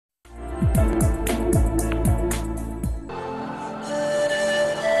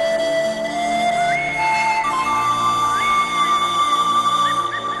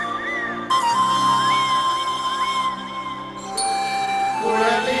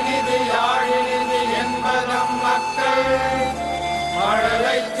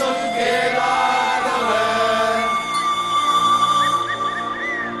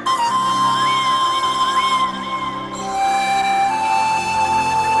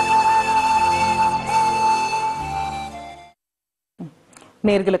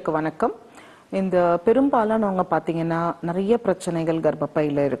நேர்களுக்கு வணக்கம். இந்த பெரும்பாலானவங்க பார்த்தீங்கன்னா நிறைய பிரச்சனைகள்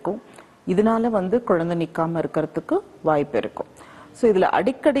கர்ப்பப்பையில் இருக்கும். இதனால குழந்தை நிற்காம இருக்கிறதுக்கு வாய்ப்பு இருக்கும். ஸோ இதில்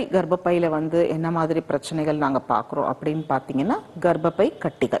அடிக்கடி கர்ப்பப்பையில் என்ன மாதிரி பிரச்சனைகள் நாங்கள் பார்க்குறோம் அப்படின்னு பார்த்தீங்கன்னா கர்ப்பப்பை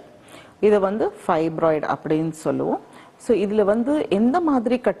கட்டிகள். இதை ஃபைப்ராய்டு அப்படின்னு சொல்லுவோம். ஸோ இதில் எந்த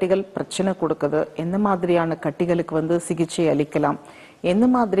மாதிரி கட்டிகள் பிரச்சனை கொடுக்குது, எந்த மாதிரியான கட்டிகளுக்கு சிகிச்சை அளிக்கலாம், எந்த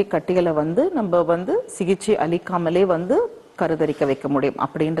மாதிரி கட்டிகளை நம்ம சிகிச்சை அளிக்காமலே கருதரிக்க வைக்க முடியும்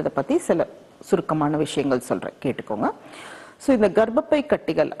அப்படின்றத பத்தி சில சுருக்கமான விஷயங்கள் சொல்றேன், கேட்டுக்கோங்க. ஸோ இந்த கர்ப்பப்பை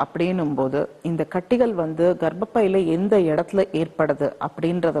கட்டிகள் அப்படின்னும் போது இந்த கட்டிகள் கர்ப்பப்பையில எந்த இடத்துல ஏற்படுது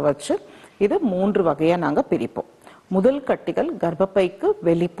அப்படின்றத வச்சு இது 3 வகையா நாங்க பிரிப்போம். முதல் கட்டிகள் கர்ப்பப்பைக்கு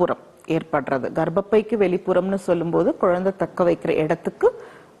வெளிப்புறம் ஏற்படுறது. கர்ப்பப்பைக்கு வெளிப்புறம்னு சொல்லும்போது குழந்தை தக்க வைக்கிற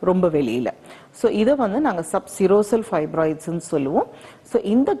இடத்துக்கு ரொம்ப வெளியில. ஸோ இதை நாங்கள் சப்சிரோசல் ஃபைப்ராய்ட்ஸ்ன்னு சொல்லுவோம். ஸோ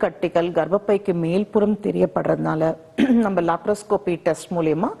இந்த கட்டிகள் கர்ப்பப்பைக்கு மேல்புறம் தெரியப்படுறதுனால நம்ம லாப்ரோஸ்கோபி டெஸ்ட்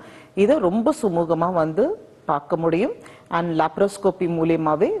மூலயமா இதை ரொம்ப சுமூகமாக பார்க்க முடியும். அண்ட் லாப்ரோஸ்கோபி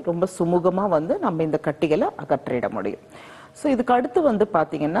மூலியமாவே ரொம்ப சுமூகமாக நம்ம இந்த கட்டிகளை அகற்றிட முடியும். ஸோ இதுக்கு அடுத்து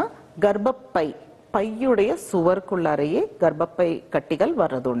பார்த்தீங்கன்னா கர்ப்பப்பை பையுடைய சுவருக்குள்ளாரையே கர்ப்பப்பை கட்டிகள்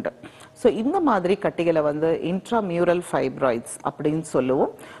வர்றது உண்டு. ஸோ இந்த மாதிரி கட்டிகளை இன்ட்ராமியூரல் ஃபைப்ராய்ட்ஸ் அப்படின்னு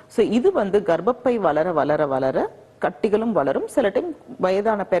சொல்லுவோம். ஸோ இது கர்ப்பப்பை வளர வளர வளர கட்டிகளும் வளரும். சில டைம்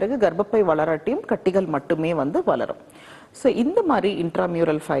வயதான பிறகு கர்ப்பப்பை வளராட்டியும் கட்டிகள் மட்டுமே வளரும். ஸோ இந்த மாதிரி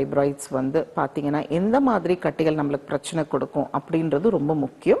இன்ட்ராமியூரல் ஃபைப்ராய்ட்ஸ் பார்த்தீங்கன்னா எந்த மாதிரி கட்டிகள் நம்மளுக்கு பிரச்சனை கொடுக்கும் அப்படின்றது ரொம்ப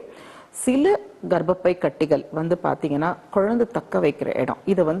முக்கியம். சில கர்ப்பப்பை கட்டிகள் பார்த்தீங்கன்னா குழந்தை தக்க வைக்கிற இடம்,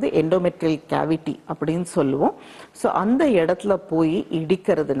 இதை எண்டோமெட்ரியல் கேவிட்டி அப்படின்னு சொல்லுவோம். ஸோ அந்த இடத்துல போய்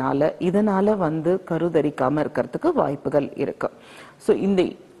இடிக்கிறதுனால இதனால கருதரிக்காம இருக்கிறதுக்கு வாய்ப்புகள் இருக்கு. ஸோ இந்த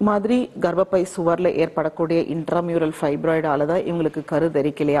மாதிரி கர்ப்பப்பை சுவர்ல ஏற்படக்கூடிய இன்ட்ராமியூரல் ஃபைப்ராய்டால தான் இவங்களுக்கு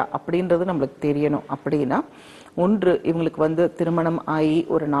கருதரிக்கலையா அப்படின்றது நம்மளுக்கு தெரியணும். அப்படின்னா ஒன்று, இவங்களுக்கு திருமணம் ஆகி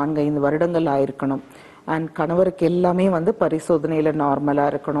ஒரு 4-5 வருடங்கள் ஆயிருக்கணும். அண்ட் கணவருக்கு எல்லாமே பரிசோதனையில நார்மலா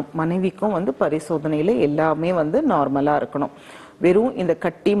இருக்கணும். மனைவிக்கும் பரிசோதனையில எல்லாமே நார்மலா இருக்கணும். வெறும் இந்த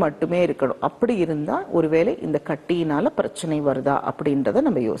கட்டி மட்டுமே இருக்கணும். அப்படி இருந்தா ஒருவேளை இந்த கட்டியினால பிரச்சனை வருதா அப்படின்றத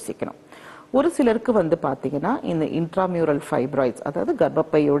நம்ம யோசிக்கணும். ஒரு சிலருக்கு பாத்தீங்கன்னா இந்த இன்ட்ராமியூரல் ஃபைப்ராய்ட்ஸ், அதாவது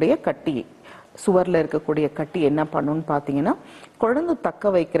கர்ப்பப்பையுடைய கட்டி சுவர்ல இருக்கக்கூடிய கட்டி என்ன பண்ணுன்னு பாத்தீங்கன்னா குழந்தை தக்க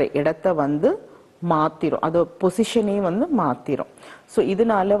வைக்கிற இடத்த மாத்திரும், அதோ பொசிஷனே மாத்திரும். ஸோ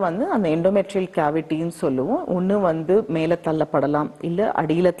இதனால அந்த எண்டோமெட்ரியல் கேவிட்டின்னு சொல்லுவோம். ஒன்று மேலே தள்ளப்படலாம், இல்லை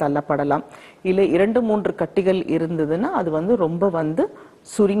அடியில் தள்ளப்படலாம், இல்லை 2-3 கட்டிகள் இருந்ததுன்னா அது ரொம்ப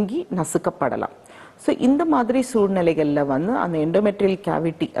சுருங்கி நசுக்கப்படலாம். ஸோ இந்த மாதிரி சூழ்நிலைகளில் அந்த எண்டோமெட்ரியல்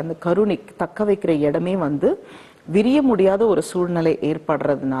கேவிட்டி, அந்த கருணை தக்க வைக்கிற இடமே விரிய முடியாத ஒரு சூழ்நிலை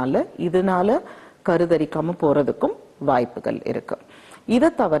ஏற்படுறதுனால இதனால கருதரிக்காம போறதுக்கும் வாய்ப்புகள் இருக்கு. இதை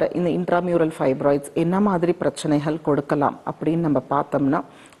தவிர இந்த இன்ட்ராமியூரல் ஃபைப்ராய்ட்ஸ் என்ன மாதிரி பிரச்சனைகள் கொடுக்கலாம் அப்படின்னு நம்ம பார்த்தோம்னா,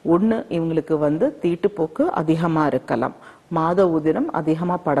 ஒன்று, இவங்களுக்கு தீட்டுப்போக்கு அதிகமாக இருக்கலாம், மாத உதிரம்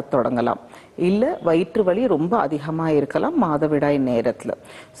அதிகமாக படத் தொடங்கலாம், இல்லை வயிற்று வலி ரொம்ப அதிகமாக இருக்கலாம் மாதவிடாய் நேரத்தில்.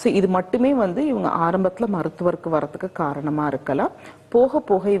 ஸோ இது மட்டுமே இவங்க ஆரம்பத்தில் மருத்துவருக்கு வரத்துக்கு காரணமாக இருக்கலாம். போக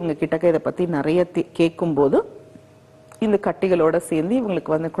போக இவங்க கிட்டக்க இதை பற்றி நிறைய கேட்கும்போது இந்த கட்டிகளோட சேர்ந்து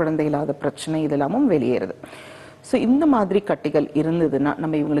இவங்களுக்கு குழந்தை இல்லாத பிரச்சனை இதெல்லாமும் வெளியேறுது. ஸோ இந்த மாதிரி கட்டிகள் இருந்ததுன்னா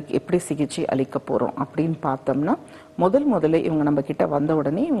நம்ம இவங்களுக்கு எப்படி சிகிச்சை அளிக்க போகிறோம் அப்படின்னு பார்த்தோம்னா, முதல்ல இவங்க நம்ம கிட்ட வந்த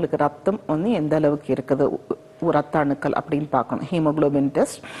உடனே இவங்களுக்கு ரத்தம் எந்த அளவுக்கு இருக்குது, ரத்த அணுக்கள் அப்படின்னு பார்க்கணும்.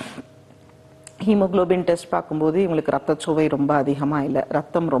 ஹீமோகுளோபின் டெஸ்ட் பார்க்கும்போது இவங்களுக்கு ரத்தச்சுவை ரொம்ப அதிகமாக இல்லை,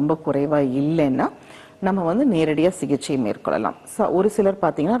 ரத்தம் ரொம்ப குறைவாக இல்லைன்னா நம்ம நேரடியாக சிகிச்சை மேற்கொள்ளலாம். ஸோ ஒரு சிலர்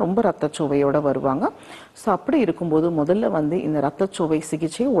பார்த்தீங்கன்னா ரொம்ப ரத்தச்சுவையோட வருவாங்க. ஸோ அப்படி இருக்கும்போது முதல்ல இந்த ரத்தச்சுவை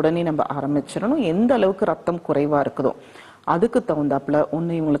சிகிச்சையை உடனே நம்ம ஆரம்பிச்சிடணும். எந்த அளவுக்கு ரத்தம் குறைவாக இருக்குதோ அதுக்கு தகுந்தாப்புல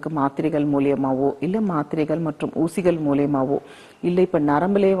ஒன்று இவங்களுக்கு மாத்திரைகள் மூலியமாவோ, இல்லை மாத்திரைகள் மற்றும் ஊசிகள் மூலியமாவோ, இல்லை இப்போ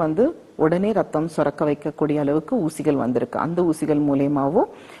நரம்புலே உடனே ரத்தம் சுரக்க வைக்கக்கூடிய அளவுக்கு ஊசிகள் வந்திருக்கு, அந்த ஊசிகள் மூலியமாவோ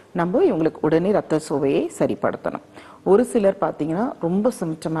நம்ம இவங்களுக்கு உடனே ரத்த சுவையை சரிப்படுத்தணும். ஒரு சிலர் பார்த்தீங்கன்னா ரொம்ப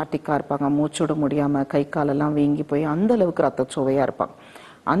சிம்டமேட்டிக்காக இருப்பாங்க, மூச்சுட முடியாமல் கை காலெல்லாம் வீங்கி போய் அந்த அளவுக்கு ரத்த சுவையாக இருப்பாங்க.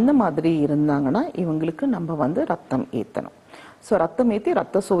 அந்த மாதிரி இருந்தாங்கன்னா இவங்களுக்கு நம்ம ரத்தம் ஏற்றணும். ஸோ ரத்தம் ஏற்றி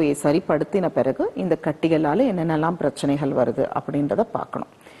ரத்த சுவையை சரிப்படுத்தின பிறகு இந்த கட்டிகளால் என்னென்னலாம் பிரச்சனைகள் வருது அப்படின்றத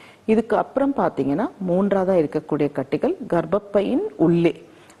பார்க்கணும். இதுக்கு அப்புறம் பார்த்தீங்கன்னா மூன்றாவதா இருக்கக்கூடிய கட்டிகள் கர்ப்பப்பையின் உள்ளே,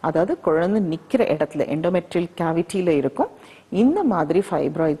 அதாவது குழந்தை நிக்கிற இடத்துல எண்டோமெட்ரியல் கேவிட்டியில இருக்கும். இந்த மாதிரி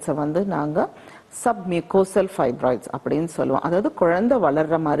ஃபைப்ராய்ட்ஸை வந்து நாங்க சப்மியூகோசல் ஃபைப்ராய்ட்ஸ் அப்படின்னு சொல்லுவோம். அதாவது குழந்தை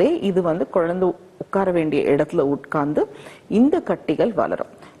வளர்ற மாதிரி இது வந்து குழந்தை உட்கார வேண்டிய இடத்துல உட்கார்ந்து இந்த கட்டிகள்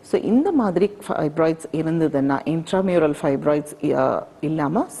வளரும். ஸோ இந்த மாதிரி ஃபைப்ராய்ட்ஸ் இருந்ததுன்னா, இன்ட்ராமியூரல் ஃபைப்ராய்ட்ஸ்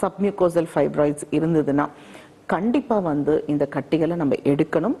இல்லாம சப்மியூகோசல் ஃபைப்ராய்ட்ஸ் இருந்ததுன்னா கண்டிப்பா வந்து இந்த கட்டிகளை நம்ம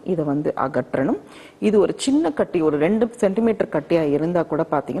எடுக்கணும், இதை வந்து அகற்றணும். இது ஒரு சின்ன கட்டி, ஒரு 2 சென்டிமீட்டர் கட்டியா இருந்தா கூட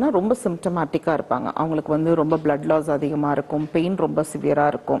பாத்தீங்கன்னா ரொம்ப சிம்டமேட்டிக்கா இருப்பாங்க. அவங்களுக்கு வந்து ரொம்ப பிளட் லாஸ் அதிகமா இருக்கும், பெயின் ரொம்ப சிவியரா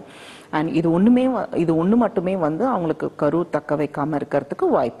இருக்கும். அண்ட் இது ஒண்ணு மட்டுமே வந்து அவங்களுக்கு கரு தக்க வைக்காம இருக்கிறதுக்கு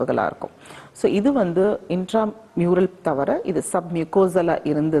வாய்ப்புகளா இருக்கும். ஸோ இது வந்து இன்ட்ராமியூரல் தவிர இது சப்மியூகோசலா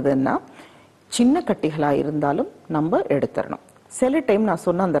இருந்ததுன்னா சின்ன கட்டிகளா இருந்தாலும் நம்ம எடுத்துடணும். சில டைம் நான்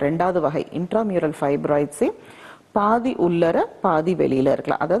சொன்ன அந்த 2வது வகை இன்ட்ராமியூரல் ஃபைப்ராய்ட்ஸே பாதி உள்ளர பாதி வெளியில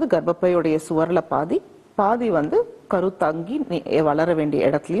இருக்கலாம். அதாவது கர்ப்பப்பையுடைய சுவர்ல பாதி வந்து கரு தங்கி வளர வேண்டிய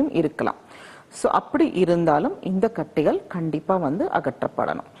இடத்துலயும் இருக்கலாம். ஸோ அப்படி இருந்தாலும் இந்த கட்டிகள் கண்டிப்பா வந்து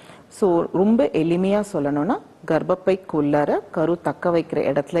அகற்றப்படணும். ஸோ ரொம்ப எளிமையா சொல்லணும்னா கர்ப்பப்பைக்குள்ளர கரு தக்க வைக்கிற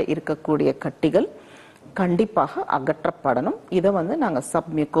இடத்துல இருக்கக்கூடிய கட்டிகள் கண்டிப்பாக அகற்றப்படணும். இதை வந்து நாங்கள்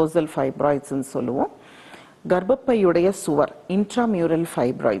சப்மியூகோசல் ஃபைப்ராய்ட்ஸ்ன்னு சொல்லுவோம். கர்ப்பப்பையுடைய சுவர் இன்ட்ராமியூரல்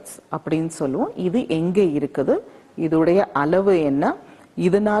ஃபைப்ராய்ட்ஸ் அப்படின்னு சொல்லுவோம். இது எங்கே இருக்குது, இதோடைய அளவு என்ன,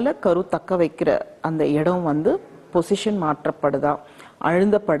 இதனால கரு தக்க வைக்கிற அந்த இடம் வந்து பொசிஷன் மாற்றப்படுதா,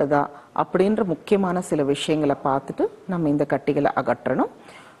 அழுந்தப்படுதா அப்படின்ற முக்கியமான சில விஷயங்களை பார்த்துட்டு நம்ம இந்த கட்டிகளை அகற்றணும்.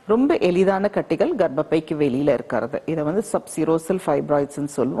 ரொம்ப எளிதான கட்டிகள் கர்ப்பப்பைக்கு வெளியில இருக்கிறது, இதை வந்து சப்சிரோசல்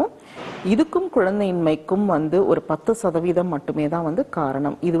ஃபைப்ராய்ட்ஸ்ன்னு சொல்லுவோம். இதுக்கும் குழந்தையின்மைக்கும் வந்து ஒரு 10% மட்டுமே தான் வந்து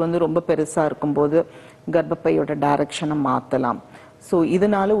காரணம். இது வந்து ரொம்ப பெருசா இருக்கும்போது கர்ப்பப்பையோட டைரக்ஷனை மாற்றலாம். ஸோ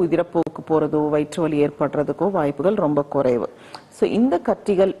இதனால உதிரப்போக்கு போறதோ வயிற்று வலி ஏற்படுறதுக்கோ வாய்ப்புகள் ரொம்ப குறைவு. ஸோ இந்த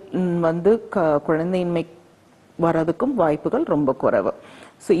கட்டிகள் வந்து குழந்தையின்மை வர்றதுக்கும் வாய்ப்புகள் ரொம்ப குறைவு.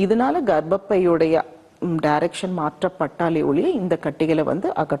 ஸோ இதனால கர்ப்பப்பையுடைய டைரக்ஷன் மாற்றப்பட்டாலே ஒழிய இந்த கட்டிகளை வந்து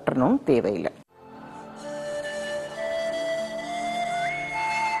அகற்றணும் தேவையில்லை.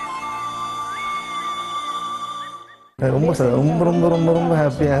 ரொம்ப ரொம்ப ரொம்ப ரொம்ப ரொம்ப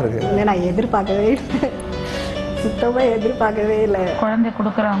ஹாப்பியா இருக்கு. இல்லை, நான் எதிர்பார்க்கவே இல்லை, சுத்தமாக எதிர்பார்க்கவே இல்லை. குழந்தை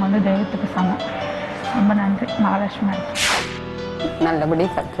கொடுக்குறவங்க வந்து தெய்வத்துக்கு சமம். ரொம்ப நன்றி மகாலட்சுமி. நல்லபடி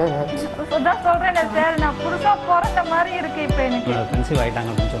கற்றுதான் சொல்றேன் சார், நான் புதுசா பிறந்த மாதிரி இருக்கு இப்போ எனக்கு. கன்சீவ்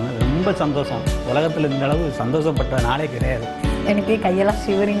ஆகிட்டாங்க அப்படின்னு சொன்னது ரொம்ப சந்தோஷம். உலகத்தில் இந்த அளவு சந்தோஷப்பட்ட நாளே கிடையாது. எனக்கு கையெல்லாம்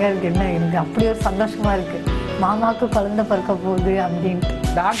சிவரிங்க இருக்கு. என்ன எனக்கு அப்படி ஒரு சந்தோஷமா இருக்கு, மாமாவுக்கு குழந்தை பிறக்க போகுது அப்படின்ட்டு.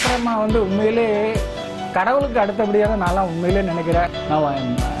 டாக்டர் அம்மா வந்து உண்மையிலே கடவுளுக்கு அடுத்தபடியாக நான் உண்மையிலே நினைக்கிறேன். Now I am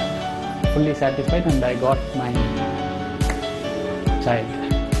fully satisfied and I got my child.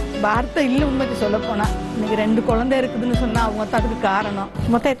 வார்த்தை இல்லை உண்மைக்கு சொல்ல போனா. இன்னைக்கு 2 குழந்தை இருக்குதுன்னு சொன்னா அவங்க தான் அதுக்கு காரணம்.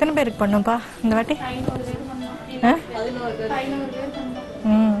 மொத்தம் எத்தனை பேருக்கு பண்ணும்பா இந்த வாட்டி? 11 பேர்.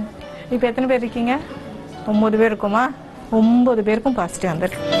 இப்போ எத்தனை பேர் இருக்கீங்க? 9 பேர் இருக்குமா? 9 பேருக்கும் பாசிட்டிவ்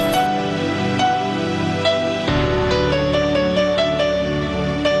வந்துருக்கு.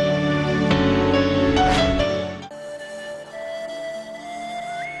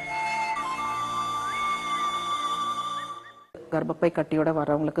 கர்ப்பப்பை கட்டியோட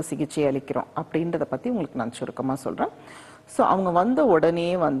வரவங்களுக்கு சிகிச்சை அளிக்கிறோம் அப்படின்றத பத்தி உங்களுக்கு நான் சுருக்கமா சொல்றேன். ஸோ அவங்க வந்த உடனே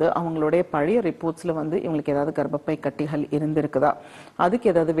வந்து அவங்களுடைய பழைய ரிப்போர்ட்ஸ்ல வந்து இவங்களுக்கு ஏதாவது கர்ப்பப்பை கட்டிகள் இருந்திருக்குதா, அதுக்கு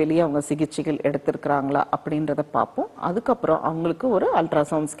ஏதாவது வெளியே அவங்க சிகிச்சைகள் எடுத்திருக்கிறாங்களா அப்படின்றத பார்ப்போம். அதுக்கப்புறம் அவங்களுக்கு ஒரு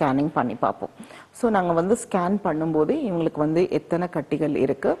அல்ட்ராசவுண்ட் ஸ்கேனிங் பண்ணி பார்ப்போம். ஸோ நாங்கள் வந்து ஸ்கேன் பண்ணும்போது இவங்களுக்கு வந்து எத்தனை கட்டிகள்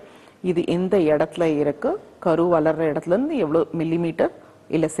இருக்கு, இது எந்த இடத்துல இருக்கு, கரு வளர்ற இடத்துல இருந்து எவ்வளோ மில்லிமீட்டர்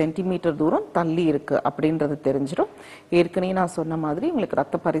இல்லை சென்டிமீட்டர் தூரம் தள்ளி இருக்கு அப்படின்றது தெரிஞ்சிடும். ஏற்கனவே நான் சொன்ன மாதிரி இவங்களுக்கு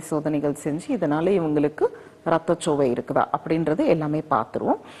ரத்த பரிசோதனைகள் செஞ்சு இதனால இவங்களுக்கு ரத்தச்சோவை இருக்குதா அப்படின்றது எல்லாமே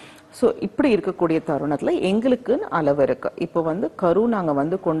பார்த்துருவோம். ஸோ இப்படி இருக்கக்கூடிய தருணத்தில் எங்களுக்குன்னு அளவு இருக்கு. இப்போ வந்து கரு நாங்கள்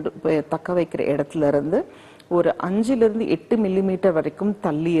வந்து கொண்டு தக்க வைக்கிற இடத்துல இருந்து ஒரு 5 to 8 மில்லிமீட்டர் வரைக்கும்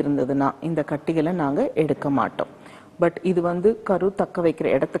தள்ளி இருந்ததுன்னா இந்த கட்டிகளை நாங்கள் எடுக்க மாட்டோம். பட் இது வந்து கரு தக்க வைக்கிற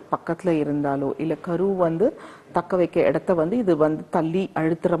இடத்துக்கு பக்கத்துல இருந்தாலோ இல்லை கரு வந்து தக்க வைக்க இடத்த வந்து இது வந்து தள்ளி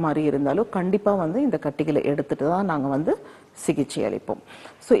அழுத்துற மாதிரி இருந்தாலோ கண்டிப்பா வந்து இந்த கட்டிகளை எடுத்துட்டு தான் நாங்க வந்து சிகிச்சை அளிப்போம்.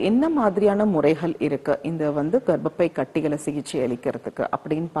 ஸோ என்ன மாதிரியான முறைகள் இருக்கு இந்த வந்து கர்ப்பப்பை கட்டிகளை சிகிச்சை அளிக்கிறதுக்கு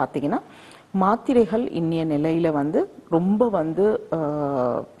அப்படின்னு பார்த்தீங்கன்னா, மாத்திரைகள் இன்னைய நிலையில வந்து ரொம்ப வந்து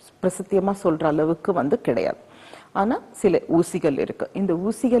பிரசித்தியமா சொல்ற அளவுக்கு வந்து கிடையாது. ஆனா சில ஊசிகள் இருக்கு. இந்த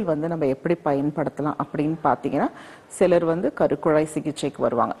ஊசிகள் வந்து நம்ம எப்படி பயன்படுத்தலாம் அப்படின்னு பார்த்தீங்கன்னா, சிலர் வந்து கருக்குழாய் சிகிச்சைக்கு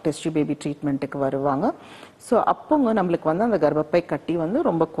வருவாங்க, டெஸ்ட் பேபி ட்ரீட்மெண்ட்டுக்கு வருவாங்க. ஸோ அப்போங்க நம்மளுக்கு வந்து அந்த கர்ப்பப்பை கட்டி வந்து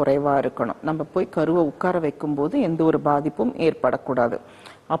ரொம்ப குறைவா இருக்கணும். நம்ம போய் கருவை உட்கார வைக்கும் போது எந்த ஒரு பாதிப்பும் ஏற்படக்கூடாது.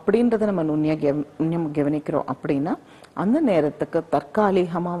 அப்படின்றத நம்ம நுண்ணியம் கவனிக்கிறோம் அப்படின்னா அந்த நேரத்துக்கு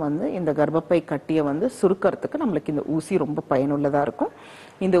தற்காலிகமாக வந்து இந்த கர்ப்பப்பை கட்டியை வந்து சுருக்கிறதுக்கு நம்மளுக்கு இந்த ஊசி ரொம்ப பயனுள்ளதாக இருக்கும்.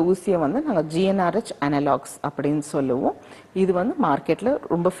 இந்த ஊசியை வந்து நாங்கள் ஜிஎன்ஆர்ஹெச் அனலாக்ஸ் அப்படின்னு சொல்லுவோம். இது வந்து மார்க்கெட்டில்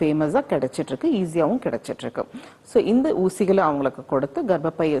ரொம்ப ஃபேமஸாக கிடைச்சிட்ருக்கு, ஈஸியாகவும் கிடைச்சிட்ருக்கு. ஸோ இந்த ஊசிகளை அவங்களுக்கு கொடுத்து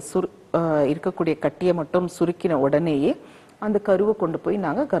கர்ப்பப்பையை இருக்கக்கூடிய கட்டியை மட்டும் சுருக்கின உடனேயே அந்த கருவை கொண்டு போய்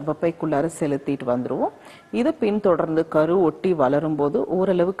நாங்கள் கர்ப்பப்பைக்குள்ளார செலுத்திட்டு வந்துடுவோம். இதை பின்தொடர்ந்து கரு ஒட்டி வளரும் போது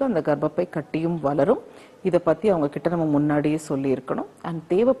ஓரளவுக்கு அந்த கர்ப்பப்பை கட்டியும் வளரும். இதை பற்றி அவங்க கிட்ட நம்ம முன்னாடியே சொல்லியிருக்கணும். அண்ட்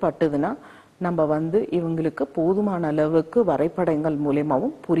தேவைப்பட்டதுன்னா நம்ம வந்து இவங்களுக்கு போதுமான அளவுக்கு வரைபடங்கள்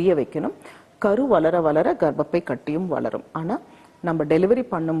மூலியமாகவும் புரிய வைக்கணும். கரு வளர வளர கர்ப்பப்பை கட்டியும் வளரும். ஆனால் நம்ம டெலிவரி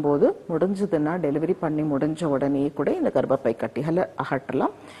பண்ணும்போது முடிஞ்சதுன்னா டெலிவரி பண்ணி முடிஞ்ச உடனே கூட இந்த கர்ப்பப்பை கட்டிகளை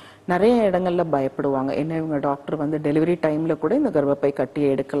அகற்றலாம். நிறைய இடங்கள்ல பயப்படுவாங்க, என்ன இவங்க டாக்டர் வந்து டெலிவரி டைம்ல கூட இந்த கர்ப்பப்பை கட்டியை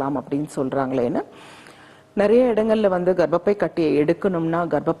எடுக்கலாம் அப்படின்னு சொல்றாங்களேன்னு. நிறைய இடங்கள்ல வந்து கர்ப்பப்பை கட்டியை எடுக்கணும்னா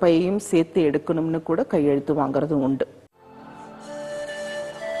கர்ப்பப்பையையும் சேர்த்து எடுக்கணும்னு கூட கையெழுத்து வாங்குறது உண்டு.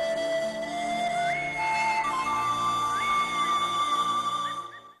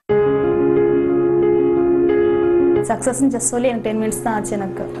 சக்ஸஸ்ன்னு ஜஸ்ட் சொல்லி எனக்கு 10 மினிட்ஸ் தான் ஆச்சு.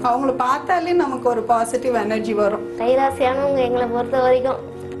 எனக்கு அவங்கள பார்த்தாலே நமக்கு ஒரு பாசிட்டிவ் எனர்ஜி வரும். கைராசியானவங்க எங்களை பொறுத்த வரைக்கும்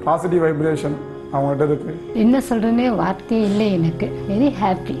பாசிட்டிவ் வைப்ரேஷன் அவங்ககிட்ட இருக்கு. என்ன சொல்றேனே வார்த்தையே இல்லை, எனக்கு வெரி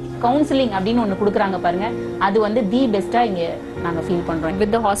ஹாப்பி. கவுன்சிலிங் அப்படின்னு ஒன்று கொடுக்குறாங்க பாருங்க, அது வந்து தி பெஸ்ட்டாக இங்கே நாங்கள் ஃபீல் பண்ணுறோம்.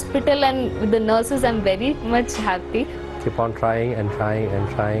 with the hospital and with the nurses I'm very much happy. Keep on trying and trying and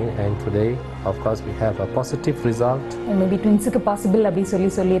trying, and today of course we have a positive result. Maybe ட்வின்ஸுக்கு possible அப்படி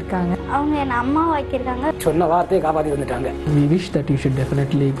சொல்லியிருக்காங்க. அவங்க என் அம்மா வைக்கிறாங்க, சொன்ன வார்த்தையை காப்பாற்றி வந்துட்டாங்க. We wish that you should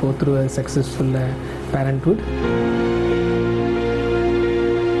definitely go through a successful parenthood.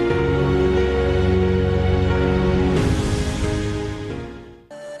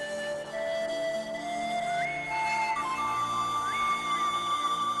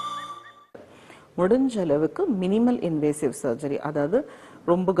 முடிஞ்ச அளவுக்கு மினிமல் இன்வேசிவ் சர்ஜரி, அதாவது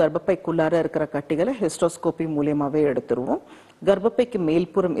ரொம்ப கர்ப்பப்பைக்குள்ளார இருக்கிற கட்டிகளை ஹிஸ்டோஸ்கோபி மூலியமாவே எடுத்துருவோம். கர்ப்பப்பைக்கு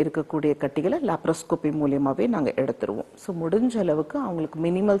மேல்புறம் இருக்கக்கூடிய கட்டிகளை லாப்ரோஸ்கோபி மூலியமாவே நாங்கள் எடுத்துருவோம். ஸோ முடிஞ்ச அளவுக்கு அவங்களுக்கு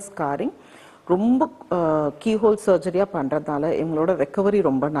மினிமல் ஸ்காரிங், ரொம்ப கீஹோல் சர்ஜரியா பண்றதுனால இவங்களோட ரெக்கவரி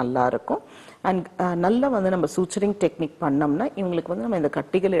ரொம்ப நல்லா இருக்கும். அண்ட் நல்லா வந்து நம்ம சூச்சரிங் டெக்னிக் பண்ணோம்னா இவங்களுக்கு வந்து நம்ம இந்த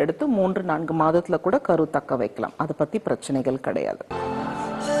கட்டிகளை எடுத்து 3-4 மாதத்துல கூட கரு தக்க வைக்கலாம். அதை பத்தி பிரச்சனைகள் கிடையாது.